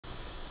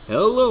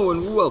Hello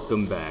and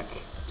welcome back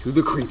to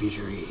the creepy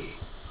tree.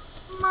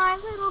 My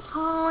little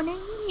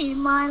pony,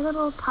 my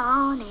little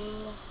pony.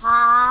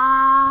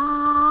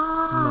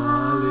 Ah.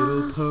 My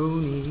little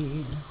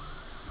pony.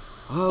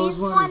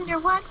 Please wonder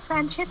what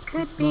friendship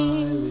could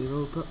be. My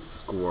little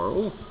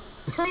squirrel.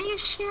 Till you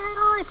share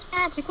all its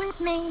magic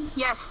with me.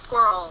 Yes,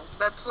 squirrel.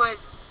 That's what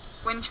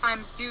wind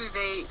chimes do.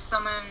 They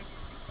summon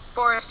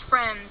forest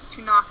friends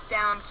to knock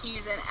down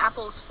keys and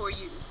apples for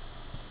you.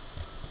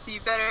 So you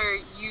better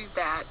use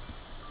that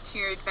to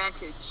your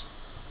advantage.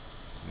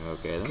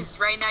 Okay then. Because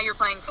right now you're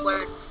playing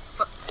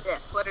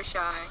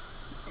Fluttershy,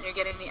 and you're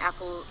getting the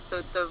apple,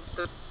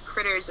 the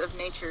critters of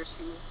nature to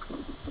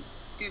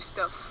do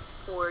stuff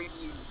for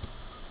you.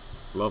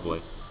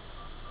 Lovely.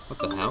 What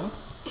the hell?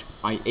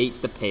 I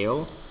ate the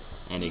pail,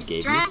 and it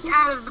gave me. Drank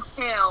out of the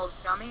pail,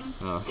 dummy.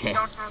 Okay. You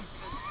don't have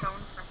the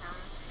stone for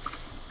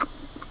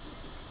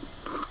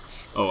him.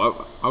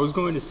 Oh, I was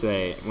going to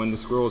say when the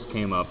squirrels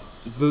came up,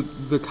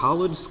 the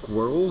college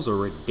squirrels are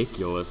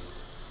ridiculous.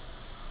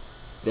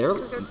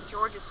 Because they're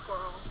Georgia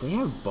squirrels. They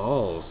have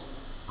balls.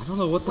 I don't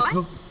know what the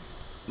hell.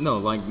 No,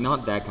 like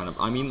not that kind of.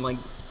 I mean, like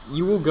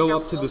you will go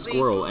up to the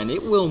squirrel and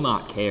it will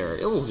not care.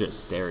 It will just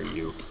stare at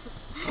you.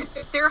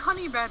 They're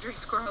honey badger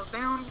squirrels. They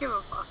don't give a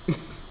fuck.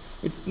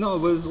 It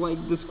was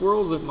like the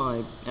squirrels at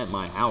my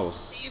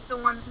house. Save the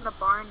ones in the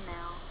barn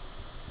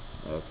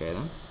now. Okay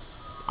then.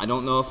 I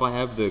don't know if I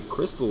have the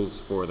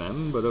crystals for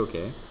them, but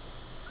okay.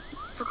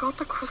 Forgot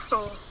the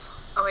crystals.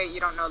 Oh wait, you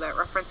don't know that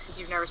reference because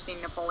you've never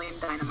seen Napoleon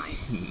Dynamite.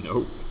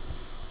 Nope.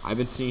 I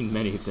haven't seen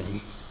many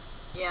things.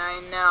 Yeah, I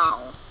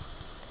know.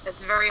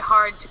 It's very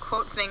hard to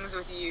quote things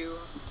with you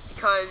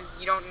because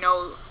you don't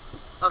know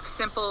of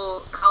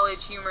simple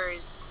college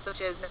humors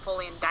such as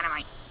Napoleon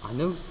Dynamite. I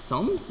know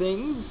some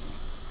things.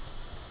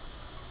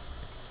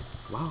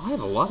 Wow, I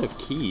have a lot of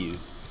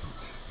keys.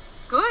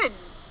 Good.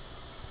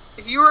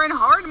 If you were in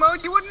hard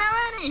mode, you wouldn't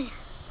have any.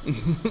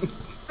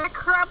 That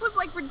crap was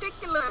like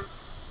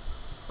ridiculous.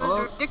 It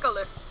was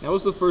ridiculous. That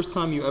was the first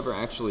time you ever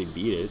actually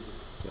beat it,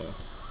 so.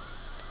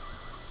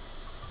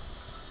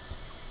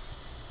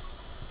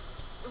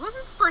 It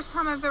wasn't the first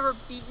time I've ever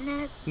beaten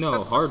it.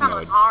 No, hard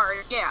mode.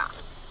 Hard, yeah.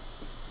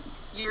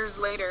 Years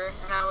later,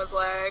 and I was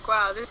like,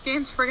 wow, this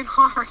game's friggin'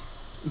 hard.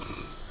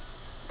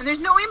 And there's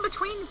no in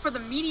between for the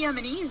medium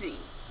and easy.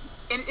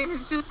 And it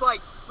was just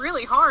like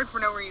really hard for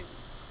no reason.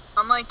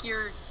 Unlike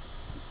your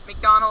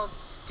McDonald's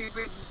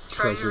stupid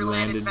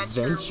Treasureland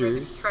adventure where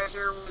the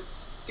treasure was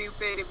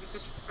stupid. It was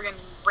just friggin'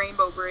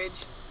 Rainbow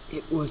Bridge.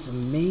 It was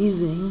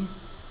amazing.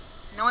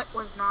 No, it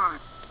was not.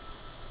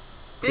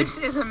 This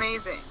is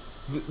amazing.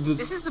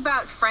 This is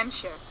about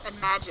friendship and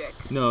magic.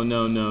 No.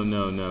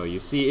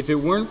 You see, if it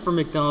weren't for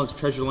McDonald's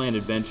Treasureland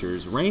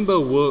Adventures,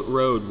 Rainbow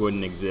Road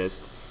wouldn't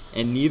exist,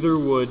 and neither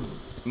would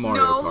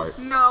Mario Kart.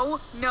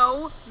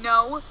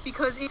 No,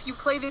 because if you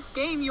play this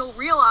game, you'll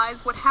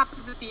realize what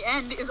happens at the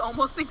end is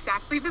almost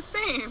exactly the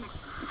same.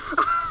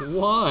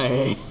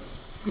 Why?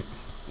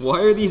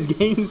 Why are these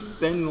games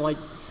then like...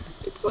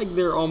 It's like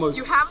they're almost...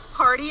 You have a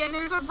party and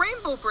there's a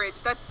rainbow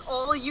bridge. That's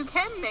all you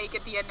can make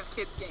at the end of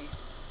kids'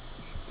 games.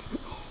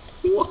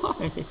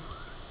 Why?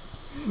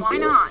 Why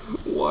not?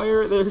 Why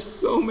are there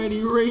so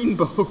many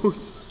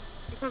rainbows?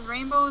 Because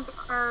rainbows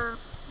are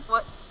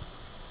what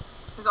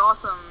is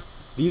awesome.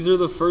 These are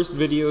the first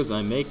videos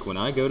I make when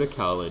I go to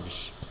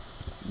college.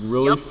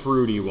 Really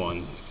fruity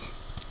ones.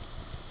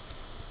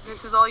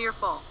 This is all your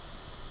fault.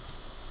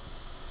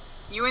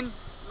 You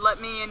let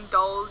me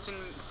indulge and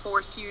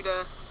force you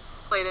to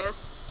play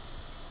this.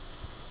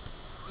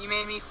 You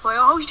made me play,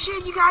 oh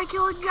shit, you gotta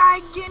kill a guy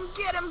again,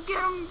 get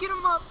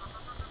him up.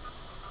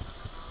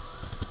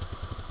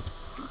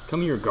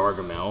 Come here,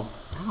 Gargamel.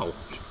 Ow.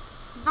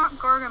 He's not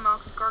Gargamel,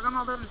 because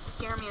Gargamel doesn't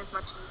scare me as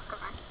much as this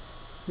guy.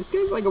 This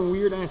guy's like a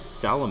weird-ass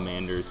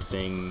salamander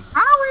thing. I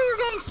don't know where you're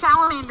getting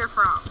salamander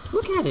from.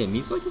 Look at him,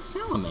 he's like a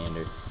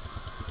salamander.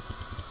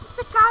 He's just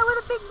a guy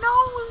with a big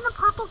nose and a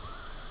purple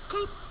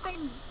cape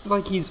thing.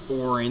 Like he's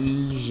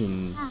orange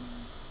and...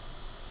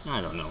 I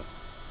don't know.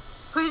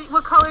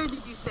 What color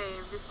did you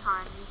save this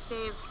time? You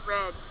saved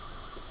red.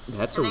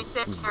 And they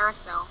said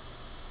carousel.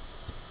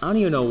 I don't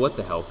even know what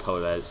the hell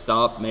color that is.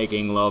 Stop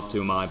making love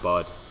to my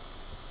butt.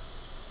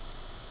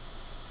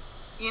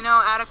 You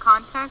know, out of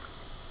context,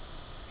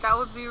 that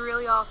would be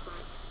really awesome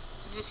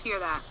to just hear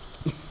that.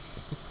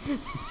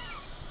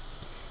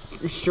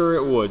 Sure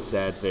it would,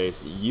 sad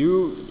face.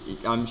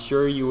 I'm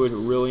sure you would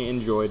really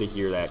enjoy to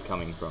hear that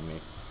coming from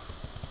me.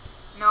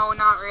 No,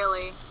 not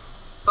really.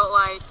 But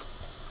like,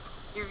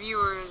 your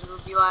viewers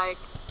would be like,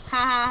 ha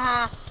ha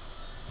ha.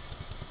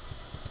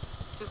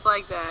 Just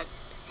like that.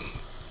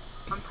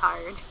 I'm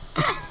tired.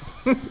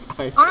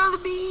 Oh no, the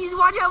bees!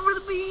 Watch out for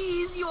the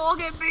bees! You all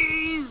get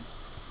bees!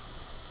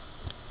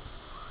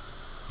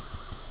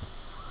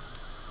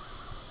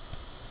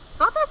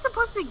 Thought that's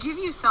supposed to give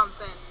you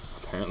something.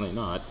 Apparently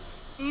not.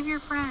 Save your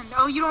friend.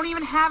 Oh, you don't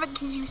even have it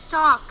because you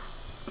suck.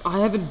 I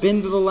haven't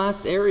been to the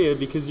last area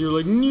because you're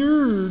like,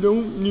 don't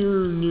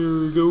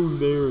go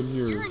there,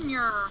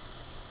 Nyr.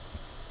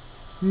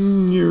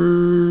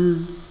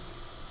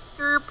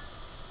 Derp.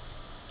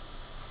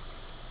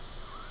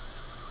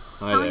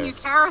 Hi telling there. you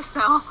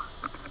carousel.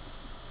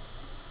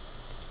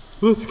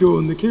 Let's go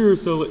on the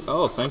carousel.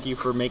 Oh, thank you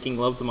for making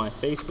love to my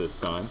face this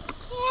time.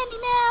 Candy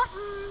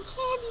Mountain,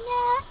 Candy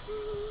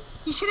Mountain.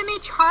 You should have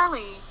made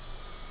Charlie.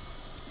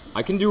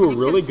 I can do a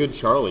really good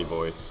Charlie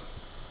voice.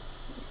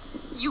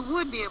 You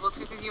would be able to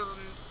because you have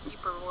a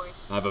deeper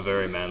voice. I have a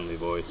very manly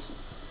voice.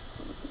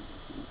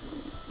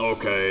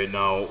 Okay,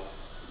 now,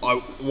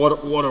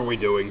 what are we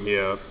doing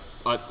here?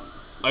 I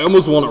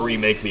almost want to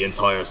remake the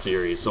entire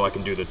series so I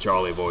can do the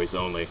Charlie voice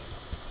only.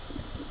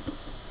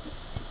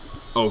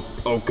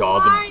 Oh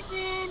God,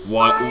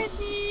 what is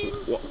it?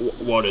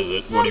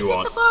 What do you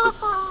want? Get the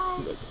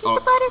butterflies. Get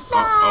the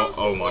butterflies.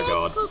 Oh my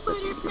God!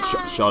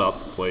 Shut up,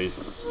 please.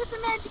 Get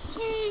the magic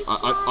cave.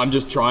 I'm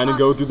just trying to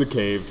go through the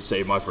cave to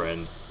save my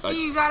friends.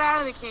 See, you got out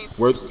of the cave.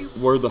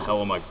 Where the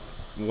hell am I?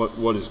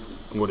 What is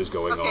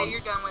going on? Okay, you're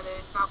done with it.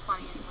 It's not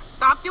funny anymore.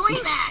 Stop doing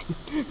that.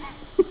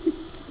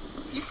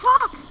 You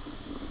suck.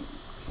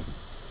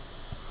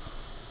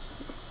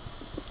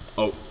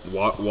 Oh,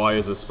 why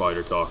is a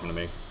spider talking to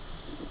me?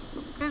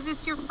 Because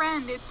it's your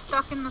friend. It's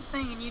stuck in the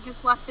thing, and you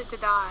just left it to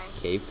die.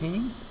 Cave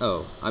paintings?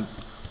 Oh, I'm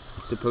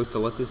supposed to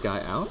let this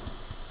guy out?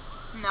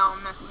 No,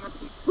 I'm messing with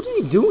you. What is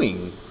he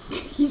doing?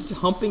 He's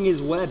humping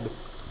his web.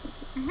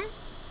 You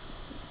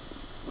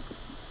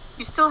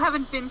still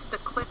haven't been to the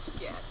cliffs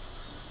yet.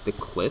 The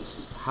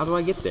cliffs? How do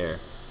I get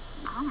there?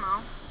 I don't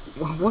know.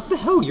 What the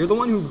hell? You're the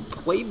one who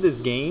played this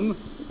game.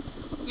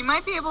 You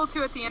might be able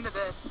to at the end of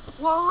this.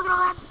 Whoa, look at all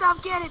that stuff.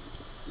 Get it.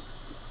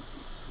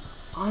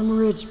 I'm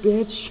rich,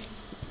 bitch.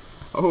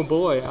 Oh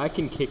boy, I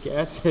can kick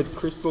ass at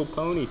Crystal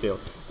Ponytail.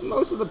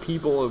 Most of the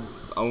people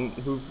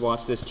who've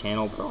watched this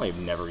channel probably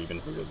have never even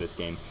heard of this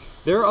game.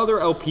 There are other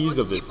LPs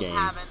of this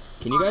game.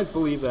 Can you guys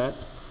believe that?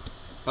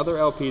 Other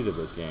LPs of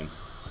this game.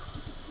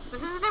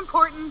 This is an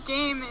important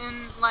game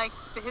in, like,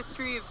 the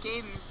history of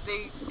games.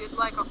 They did,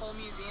 like, a whole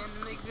museum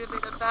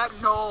exhibit of that.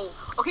 No.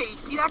 Okay, you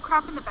see that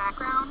crap in the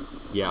background?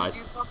 Yeah. The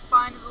dude walks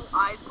by and his little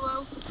eyes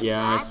glow?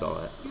 Yeah, I saw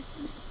that. Used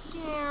to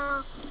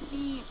scare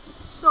me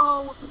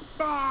so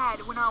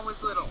bad when I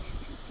was little.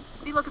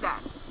 See, look at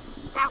that.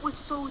 That was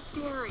so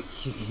scary.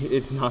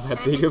 It's not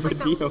that big of a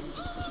deal.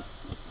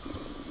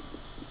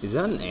 Is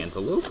that an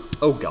antelope?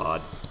 Oh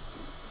God.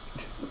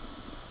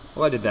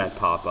 Why did that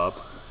pop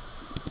up?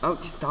 Oh,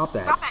 stop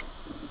that. Stop it.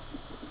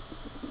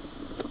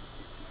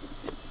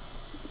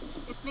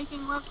 It's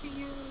making love to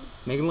you.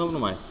 Making love to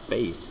my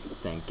face,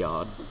 thank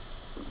God.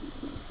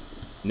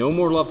 No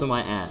more love to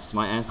my ass.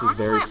 My ass is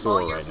very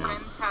sore right now. All your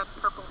friends have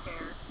purple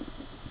hair.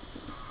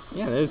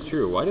 Yeah, that is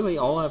true. Why do they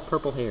all have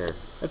purple hair?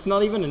 That's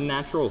not even a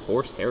natural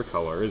horse hair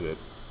color, is it?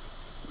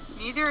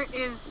 Neither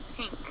is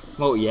pink.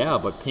 Well, yeah,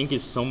 but pink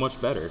is so much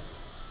better.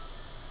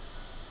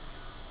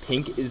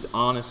 Pink is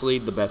honestly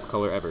the best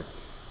color ever.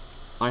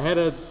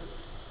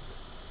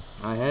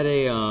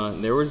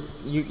 There was,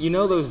 you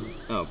know those,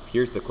 oh,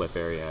 here's the cliff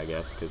area, I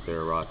guess, because there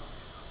are rocks.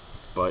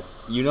 But,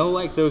 you know,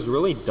 like, those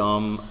really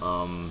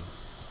dumb,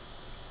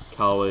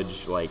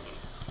 college, like,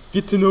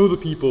 get to know the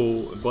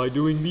people by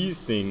doing these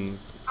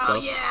things Oh,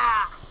 stuff?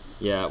 yeah!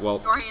 Yeah,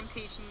 well...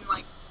 Orientation,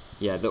 like...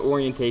 Yeah, the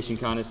orientation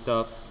kind of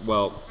stuff.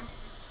 Well,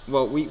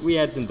 we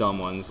had some dumb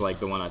ones, like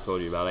the one I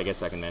told you about. I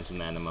guess I can mention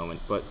that in a moment.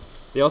 But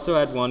they also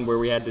had one where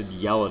we had to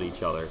yell at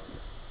each other.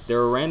 There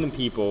were random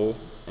people,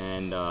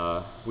 and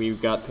we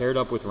got paired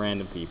up with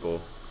random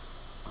people.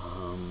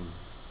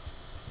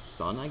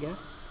 Sun, I guess?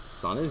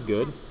 Sun is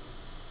good.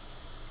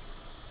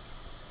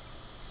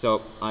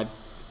 So,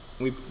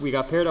 we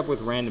got paired up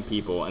with random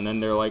people, and then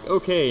they're like,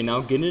 okay,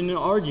 now get in an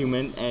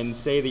argument and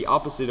say the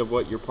opposite of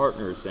what your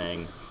partner is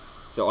saying.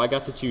 So I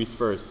got to choose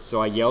first,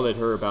 so I yelled at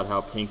her about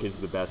how pink is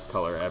the best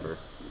color ever.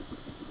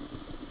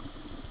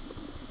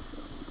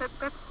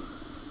 That's...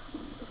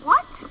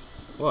 What?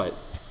 What?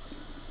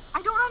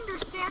 I don't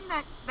understand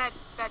that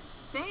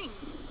thing,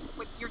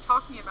 what you're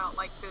talking about,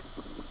 like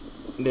this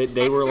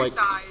They were like...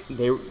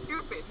 It's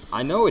stupid.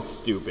 I know it's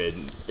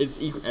stupid. It's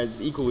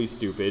equally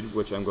stupid,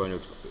 which I'm going to...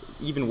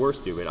 Even worse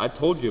stupid. I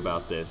told you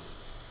about this.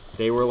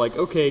 They were like,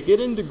 okay, get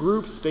into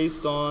groups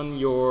based on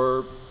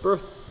your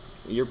birth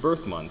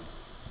month.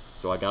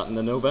 So I got in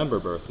the November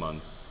birth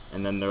month.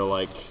 And then they're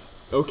like,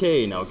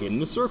 okay, now get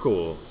in a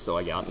circle. So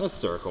I got in a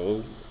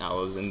circle. I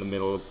was in the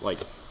middle of, like,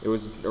 it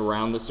was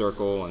around the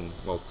circle, and,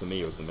 well, to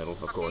me it was the middle,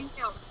 of course.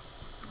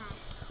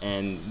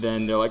 And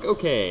then they're like,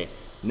 okay,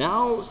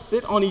 now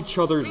sit on each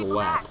other's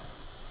lap.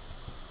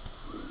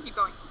 Keep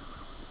going.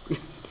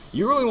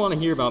 You really want to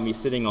hear about me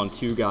sitting on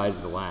two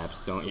guys'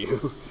 laps, don't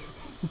you?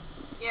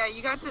 Yeah,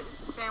 you got the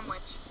sandwich.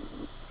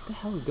 What the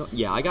hell is going on?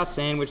 Yeah, I got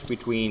sandwiched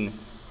between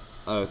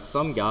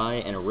some guy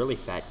and a really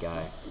fat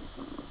guy.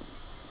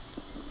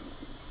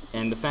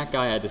 And the fat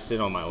guy had to sit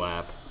on my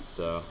lap,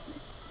 so...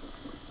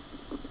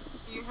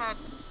 So you had...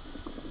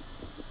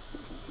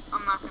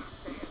 I'm not gonna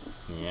say it.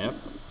 Yep.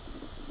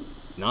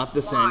 Not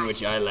the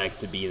sandwich I like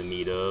to be the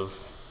meat of.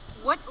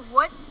 What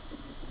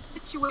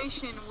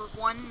situation would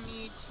one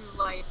need to,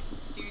 like,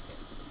 do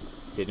this?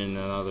 Sit in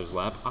another's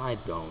lap? I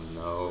don't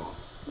know.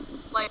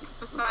 Like,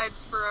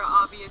 besides for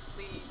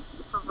obviously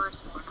perverse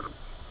ones.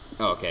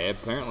 Okay,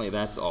 apparently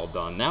that's all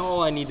done. Now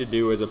all I need to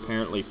do is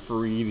apparently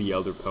free the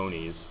other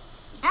ponies.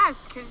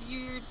 Yes, because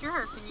you're a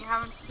jerk and you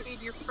haven't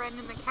paid your friend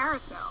in the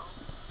carousel.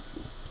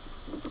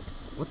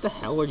 What the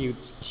hell are you?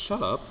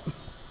 Shut up.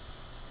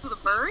 Who, the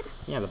bird?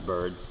 Yeah, the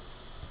bird.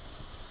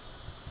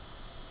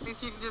 At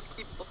least you can just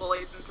keep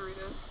blazing through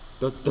this.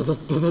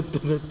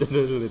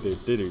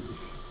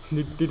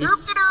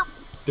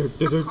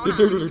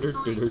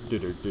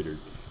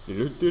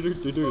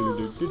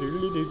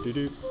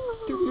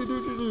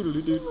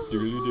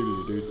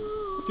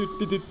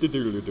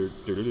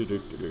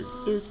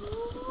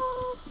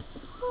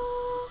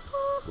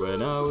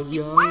 When I was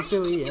young, Why do you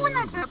silly, keep doing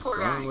that and to the that poor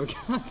sun guy? would...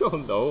 I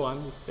don't know,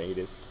 I'm a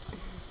sadist.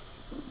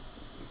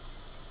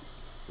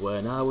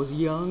 When I was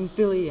young,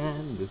 Philly,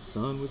 and the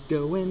sun was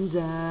going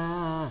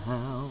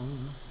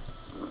down.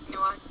 You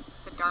know what?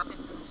 The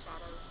darkness and the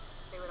shadows,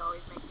 they would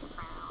always make me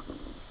frown.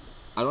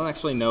 I don't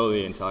actually know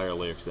the entire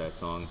lyrics to that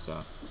song,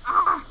 so...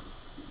 Ah!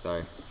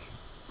 Sorry.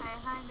 I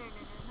hide under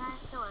the night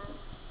pillow.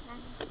 I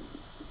don't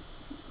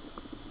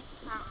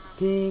know.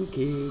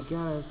 Pinky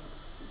got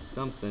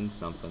something,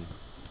 something.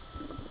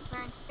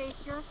 Learn to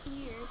face your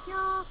fears.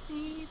 You'll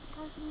see the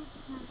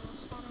darkness and the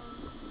shadows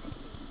and make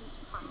you just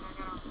fun. I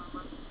don't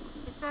remember.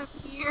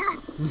 Disappear.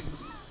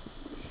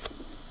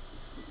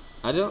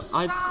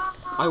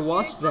 I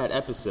watched that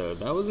episode.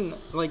 That wasn't,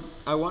 like,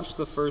 I watched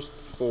the first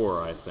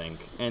 4, I think.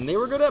 And they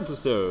were good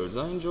episodes.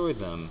 I enjoyed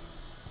them.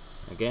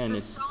 Again, The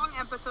it's... song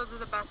episodes are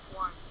the best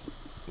ones.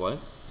 What?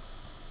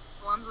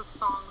 The ones with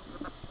songs are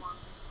the best ones.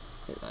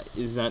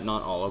 Is that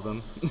not all of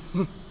them?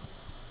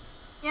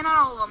 Yeah, not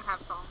all of them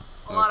have songs.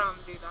 A lot of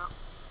them do,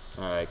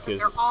 though. Alright, because...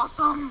 They're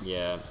awesome.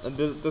 Yeah,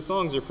 the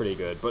songs are pretty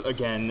good. But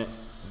again,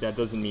 that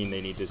doesn't mean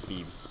they need to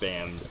be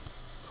spammed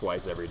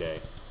twice every day.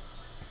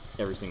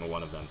 Every single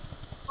one of them.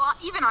 Well,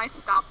 even I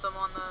stopped them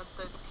on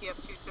the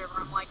TF2 server.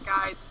 I'm like,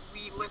 guys,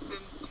 we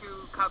listened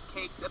to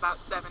Cupcakes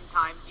about 7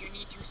 times. You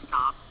need to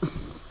stop.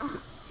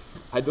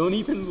 I don't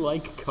even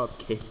like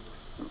cupcakes.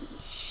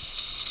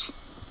 Shh.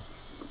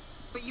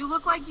 But you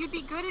look like you'd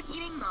be good at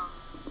eating them.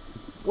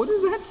 What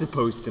is that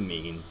supposed to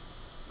mean?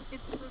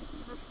 That's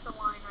the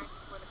line right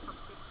before the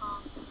Cupcake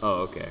song.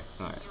 Oh, okay.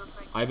 Alright. You look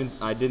like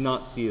I did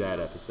not see that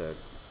episode.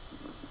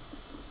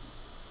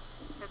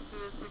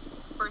 that's the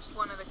first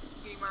one of the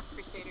Cutie Mark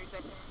Crusaders, I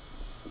think.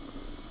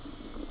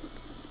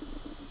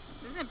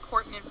 This is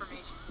important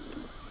information.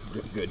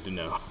 Good to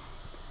know.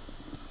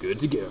 Good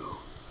to go.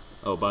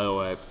 Oh, by the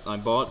way, I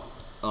bought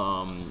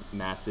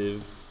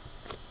massive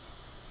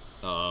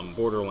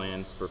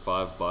Borderlands for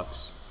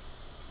 $5,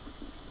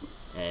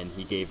 and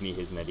he gave me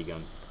his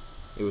Medigun.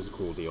 It was a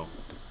cool deal.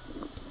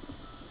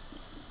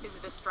 Is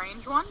it a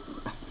strange one?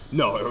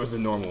 No, it was a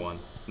normal one.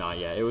 Nah,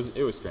 yeah, it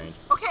was strange.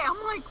 Okay,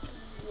 I'm like,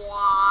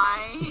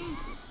 why?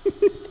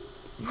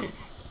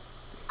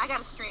 I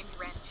got a strange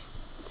wrench.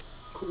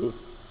 Cool.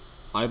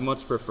 I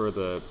much prefer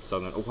the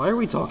Southern... Why are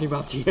we talking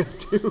about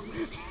TF2?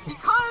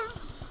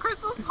 Because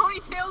Crystal's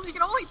ponytails, you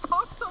can only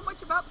talk so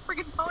much about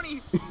friggin'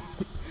 ponies.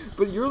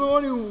 But you're the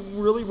one who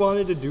really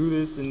wanted to do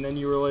this, and then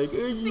you were like...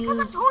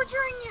 Because I'm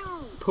torturing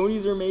you!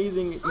 Ponies are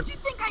amazing. Don't you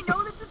think I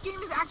know that this game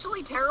is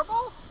actually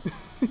terrible?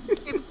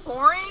 It's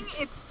boring,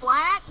 it's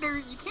flat,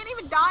 you can't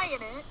even die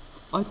in it.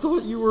 I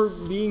thought you were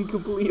being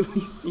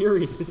completely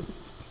serious.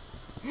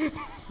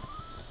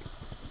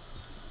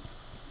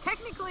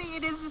 Technically,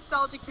 it is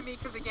nostalgic to me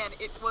because, again,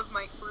 it was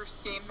my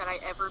first game that I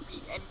ever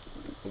beat. And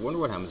I wonder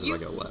what happens if I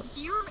go left.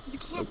 You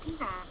can't do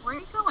that. Where are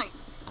you going?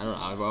 I don't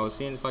know. I was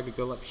seeing if I could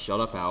go left. Shut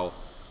up, Owl.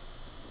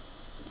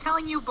 It's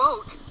telling you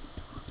boat.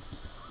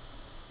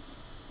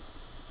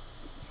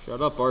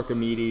 Shut up,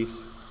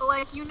 Archimedes. But,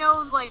 like, you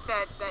know, like,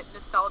 that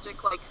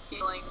nostalgic, like,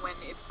 feeling when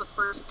it's the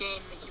first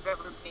game that you've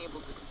ever been able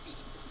to defeat.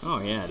 Oh,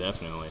 yeah,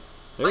 definitely.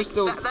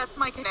 That's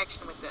my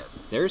connection with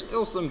this. There's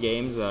still some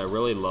games that I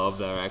really love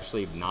that are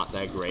actually not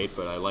that great,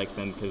 but I like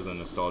them because of the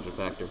nostalgia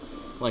factor.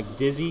 Like,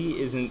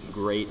 Dizzy isn't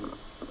great,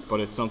 but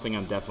it's something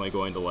I'm definitely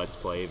going to Let's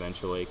Play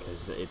eventually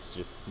because it's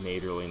just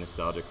majorly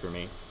nostalgic for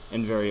me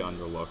and very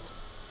underlooked.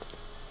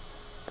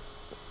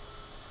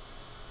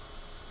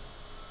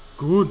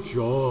 Good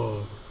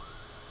job.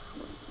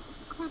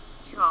 Good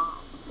job.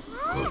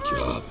 Good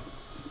job.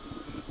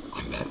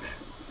 I'm Batman.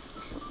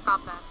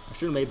 Stop that. I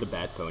should have made the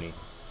Bat Pony.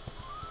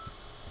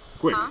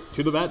 Quick,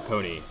 to the Bat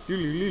Pony. No,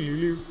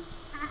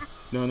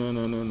 no,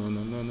 no, no, no, no,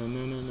 no, no, no,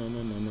 no,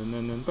 no, no,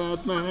 no, no,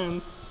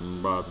 Batman,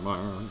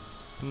 Batman.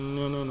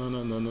 No, no, no,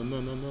 no, no, no,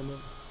 no, no, no, no.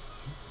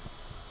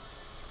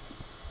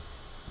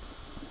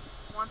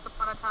 Once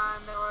upon a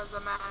time, there was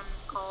a man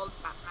called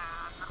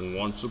Batman.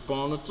 Once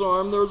upon a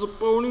time, there's a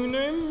pony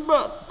named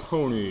Bat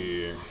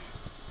Pony.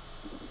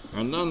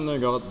 And then they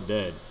got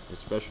dead,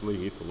 especially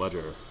Heath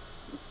Ledger.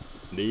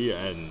 The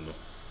end.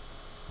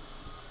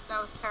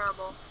 That was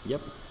terrible.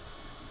 Yep.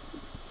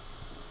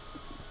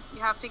 You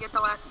have to get the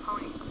last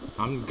pony.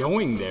 I'm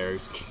going there,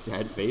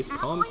 sad face. I'm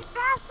Calm, going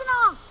fast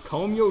enough!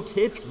 calm your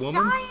tits, It's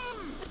woman.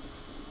 dying!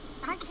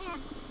 And I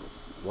can't.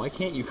 Why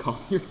can't you calm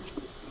your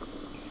tits?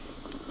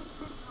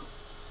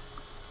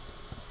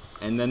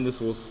 And then this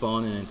will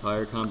spawn an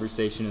entire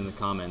conversation in the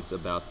comments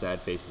about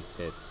Sad Face's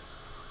tits.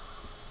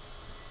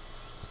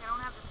 I don't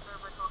have the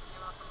server talking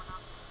about them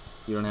enough.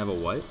 You don't have a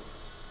what?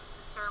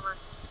 The server.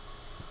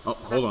 Oh,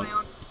 hold on. My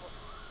own fault.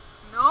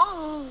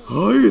 No!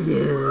 Hi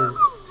there!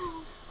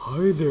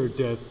 Hi there,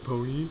 Death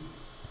Pony.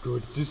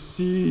 Good to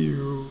see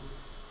you.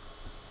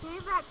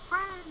 Save that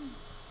friend!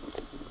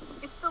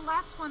 It's the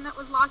last one that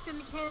was locked in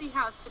the candy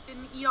house but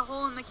didn't eat a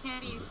hole in the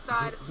candy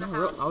side of the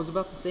house. I was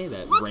about to say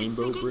that. Look,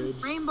 Rainbow it's Bridge.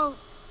 Rainbow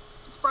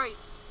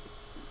sprites.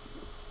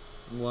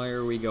 Why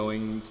are we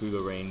going to the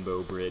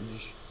Rainbow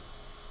Bridge?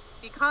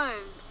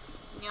 Because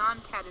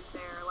Nyan Cat is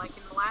there, like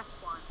in the last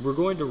one. We're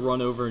going to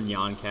run over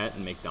Nyan Cat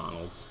and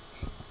McDonald's.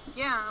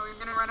 Yeah, we're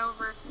gonna run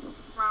over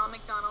Ronald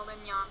McDonald and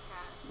Nyan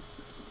Cat.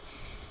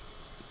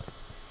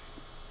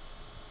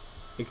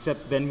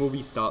 Except then we'll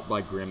be stopped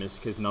by Grimace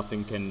because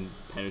nothing can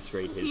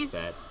penetrate his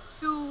fat. He's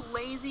too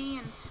lazy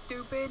and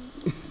stupid.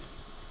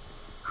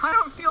 I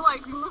don't feel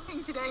like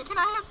moving today. Can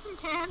I have some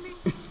candy?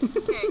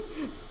 Okay.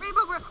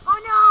 Rainbow Bridge.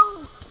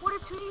 Oh no! What a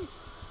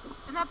twist!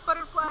 And that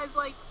butterfly is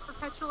like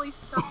perpetually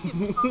stuck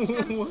in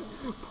motion.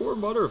 Poor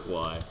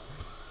butterfly.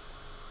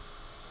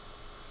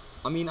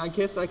 I mean, I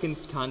guess I can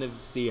kind of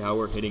see how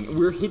we're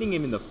hitting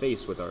him in the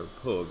face with our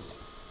hooves,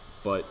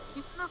 but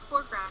he's in the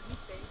foreground. He's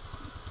safe.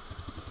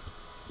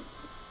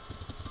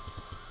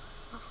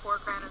 The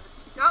foreground of the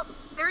two. Oh,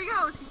 there he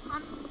goes.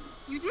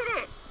 You did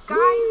it, guys!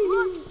 Whee!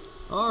 Look.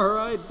 All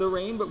right, the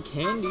rainbow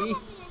candy.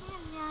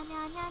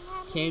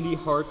 Candy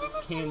hearts,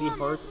 candy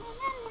hearts.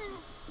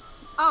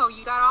 Oh,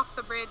 you got off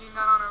the bridge and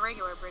got on a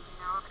regular bridge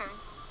now. Okay.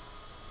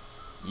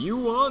 You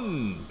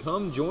won!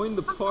 Come join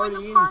the party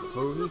in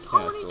Pony Castle.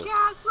 Pony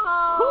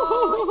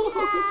Castle!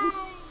 Yay!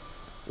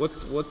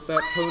 What's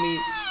that pony?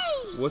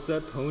 What's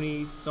that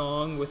pony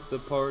song with the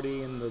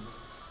party and the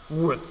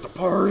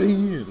party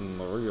and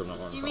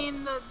the You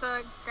mean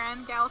the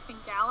Grand Galloping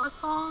Gala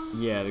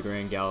song? Yeah, the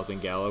Grand Galloping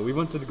Gala. We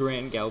went to the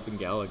Grand Galloping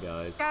Gala,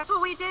 guys. That's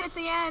what we did at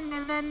the end,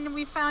 and then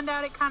we found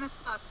out it kind of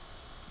sucked.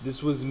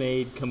 This was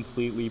made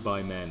completely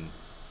by men.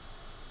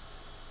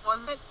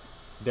 Was it?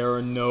 There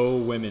are no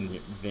women here.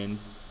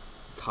 Vince.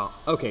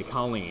 Okay,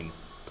 Colleen.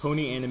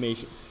 Pony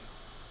animation.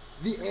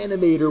 The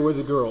animator was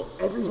a girl.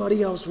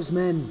 Everybody else was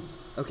men.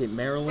 Okay,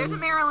 Marilyn. There's a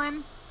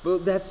Marilyn. Well,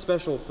 that's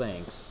special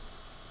thanks.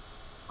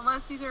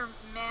 Unless these are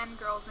man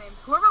girls' names.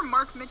 Whoever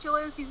Mark Mitchell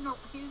is, he's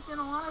in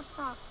a lot of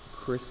stuff.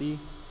 Chrissy.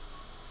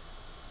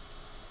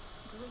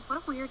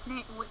 What a weird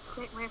name. Way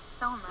of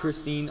spelling that.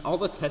 Christine. All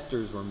the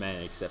testers were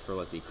men except for,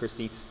 let's see,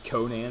 Christine.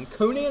 Conan.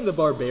 Conan the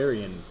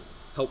Barbarian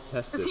helped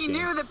test this Because he game.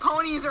 knew that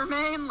ponies are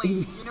manly,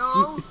 you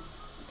know?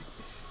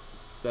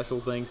 Special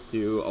thanks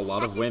to a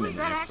lot of women,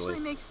 that actually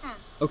makes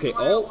sense. Okay,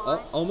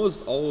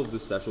 almost all of the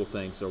special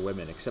thanks are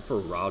women, except for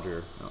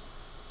Roger. Oh,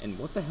 and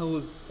what the hell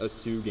is a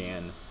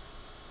Sugan?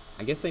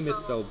 I guess they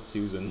misspelled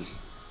Susan.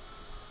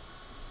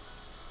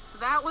 So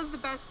that was the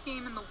best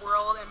game in the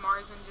world, and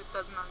Marzin just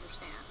doesn't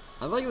understand.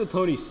 I like the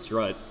pony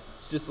strut.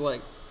 It's just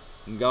like,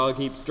 you gotta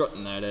keep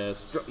strutting that ass,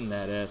 strutting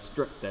that ass,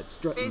 strutting that ass.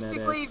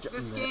 Basically,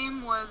 this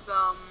game was,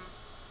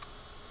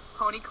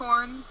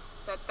 Ponycorns,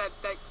 that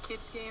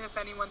kids game, if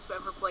anyone's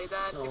ever played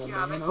that. Oh if you man,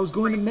 haven't, I was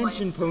going to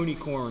mention play it.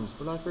 Ponycorns,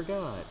 but I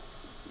forgot.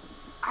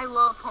 I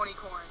love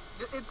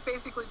Ponycorns. It's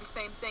basically the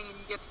same thing, and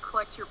you get to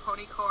collect your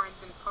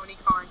Ponycorns in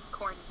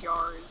corn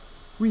jars.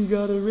 We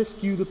gotta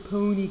rescue the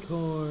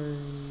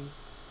Ponycorns.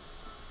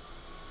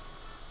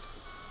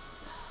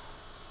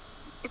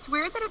 It's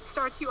weird that it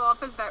starts you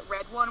off as that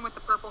red one with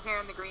the purple hair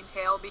and the green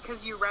tail,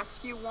 because you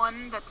rescue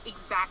one that's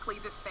exactly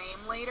the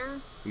same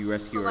later. We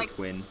rescue our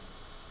twin.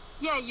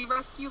 Yeah, you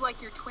rescue, like,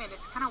 your twin.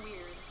 It's kind of weird.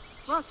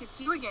 Look, it's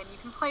you again. You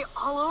can play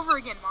all over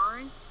again,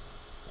 Mars.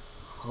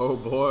 Oh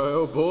boy,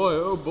 oh boy,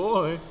 oh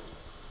boy.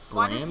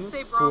 Why does it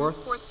say Brahms'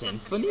 Fourth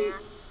Symphony there?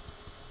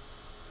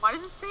 Why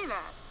does it say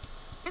that?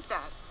 Hit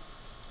that.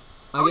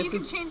 I guess you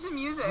can change the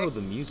music. Oh,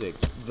 the music.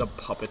 The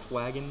Puppet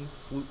Wagon,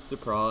 Flute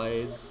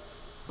Surprise,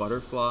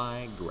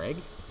 Butterfly, Greg,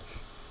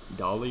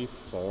 Dolly,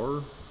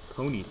 Far,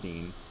 Pony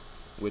Theme,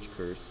 Witch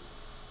Curse.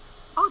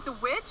 Oh, the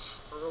witch?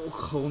 Oh,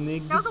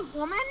 Koenig. That was a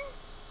woman?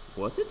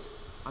 Was it?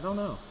 I don't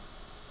know.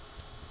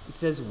 It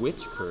says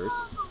Witch Curse.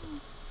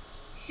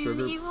 She's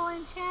an evil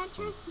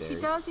enchantress. She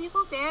does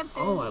evil dances.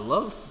 Oh, I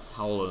love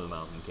Howl of the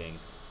Mountain King.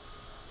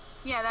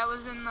 Yeah, that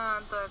was in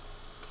the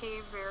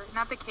cave area.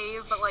 Not the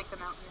cave, but like the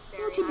mountainous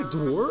area. To the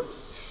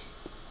dwarves?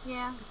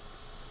 Yeah.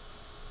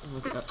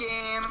 This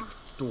game.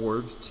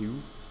 Dwarves 2.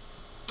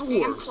 Dwarves 2.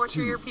 You can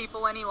torture your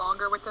people any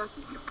longer with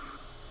this?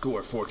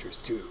 Dwarf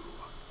Fortress 2.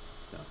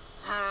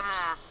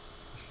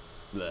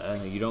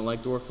 No. You don't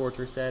like Dwarf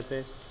Fortress, Sad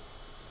Face?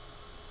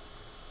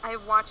 I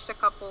watched a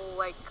couple,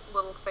 like,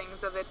 little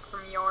things of it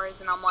from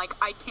yours, and I'm like,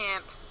 I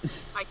can't.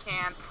 I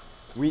can't.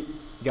 We,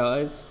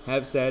 guys,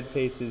 have Sad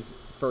Face's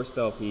first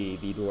LP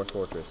be Dwarf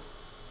Fortress.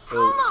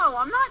 Hell no,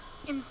 I'm not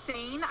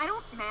insane. I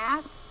don't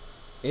math.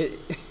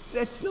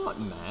 That's not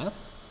math.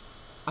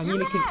 I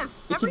mean, it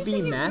could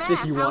be math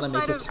if you want to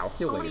make a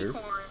calculator.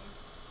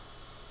 Ponycorns.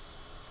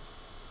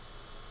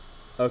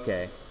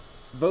 Okay.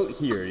 Vote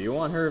here. You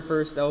want her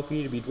first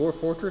LP to be Dwarf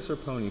Fortress or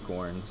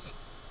Ponycorns?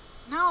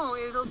 No,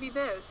 it'll be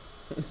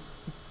this.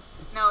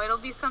 No, it'll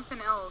be something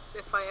else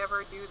if I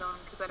ever do them,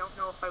 because I don't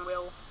know if I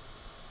will.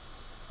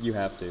 You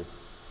have to.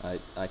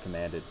 I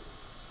command it.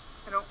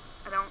 I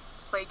don't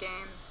play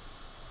games.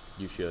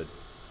 You should.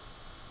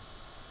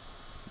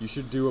 You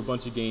should do a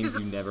bunch of games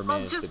you never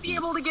managed to I'll just beat. be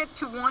able to get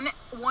to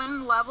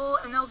one level,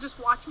 and they'll just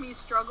watch me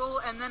struggle,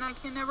 and then I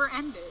can never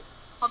end it.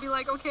 I'll be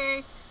like,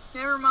 okay,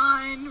 never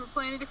mind, we're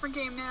playing a different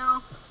game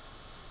now.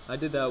 I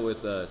did that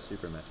with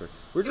Super Metroid.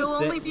 It'll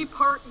only be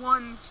part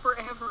 1s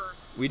forever.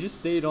 We just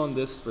stayed on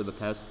this for the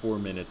past 4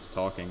 minutes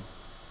talking.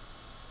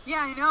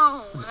 Yeah, I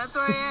know. That's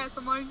why I asked.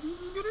 I'm like, you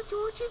gonna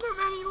torture them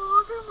any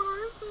longer,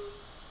 Marcy?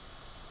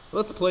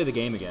 Let's play the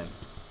game again.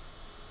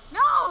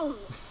 No!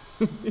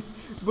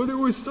 But it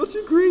was such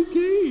a great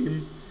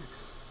game.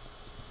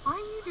 Why are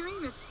you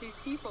doing this to these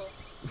people?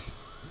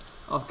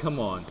 Oh, come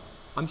on.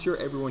 I'm sure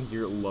everyone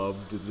here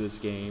loved this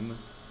game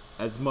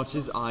as much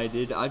as I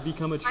did. I've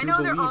become a true believer. I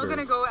know they're all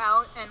gonna go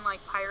out and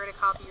like pirate a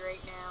copy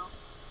right now.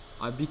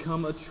 I've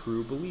become a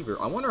true believer.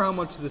 I wonder how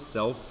much this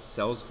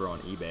sells for on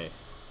eBay.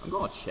 I'm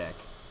gonna check.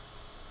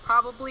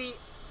 Probably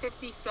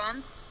 50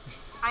 cents.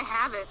 I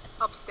have it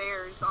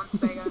upstairs on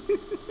Sega.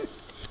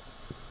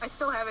 I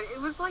still have it.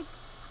 It was like,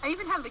 I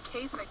even have the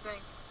case, I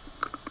think.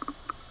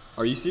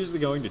 Are you seriously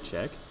going to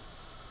check?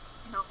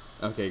 No.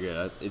 Okay,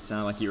 good. It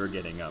sounded like you were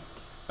getting up.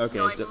 Okay.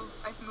 No,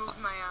 I've moved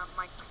my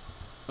mic.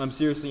 I'm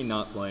seriously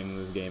not playing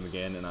this game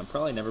again, and I'm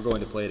probably never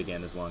going to play it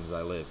again as long as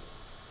I live.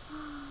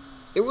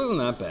 It wasn't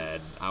that bad.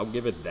 I'll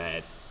give it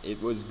that.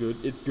 It was good.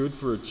 It's good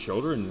for a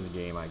children's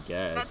game, I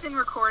guess. That's in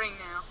recording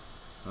now.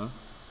 Huh?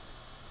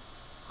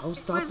 I'll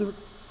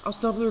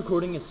stop the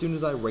recording as soon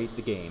as I rate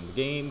the game. The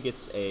game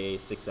gets a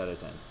 6 out of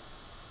 10.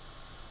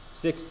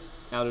 6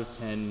 out of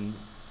 10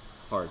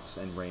 hearts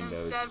and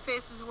rainbows. In Sad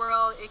Faces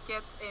World, it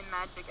gets a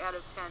magic out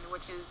of 10,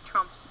 which is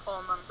trumps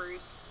all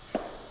numbers.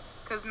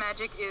 Because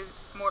magic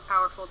is more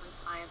powerful than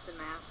science and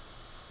math.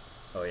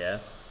 Oh yeah?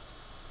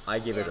 I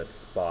give it a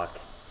Spock.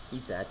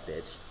 Eat that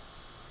bitch.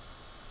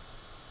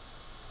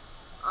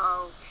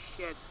 Oh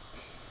shit.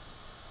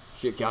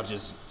 Shit got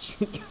just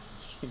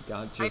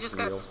I just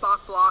got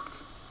Spock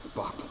blocked.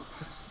 Spock.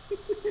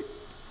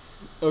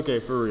 Okay,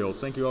 for real.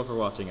 Thank you all for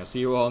watching. I'll see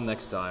you all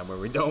next time where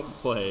we don't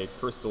play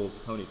Crystal's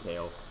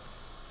Ponytail.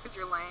 Because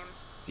you're lame.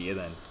 See you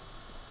then.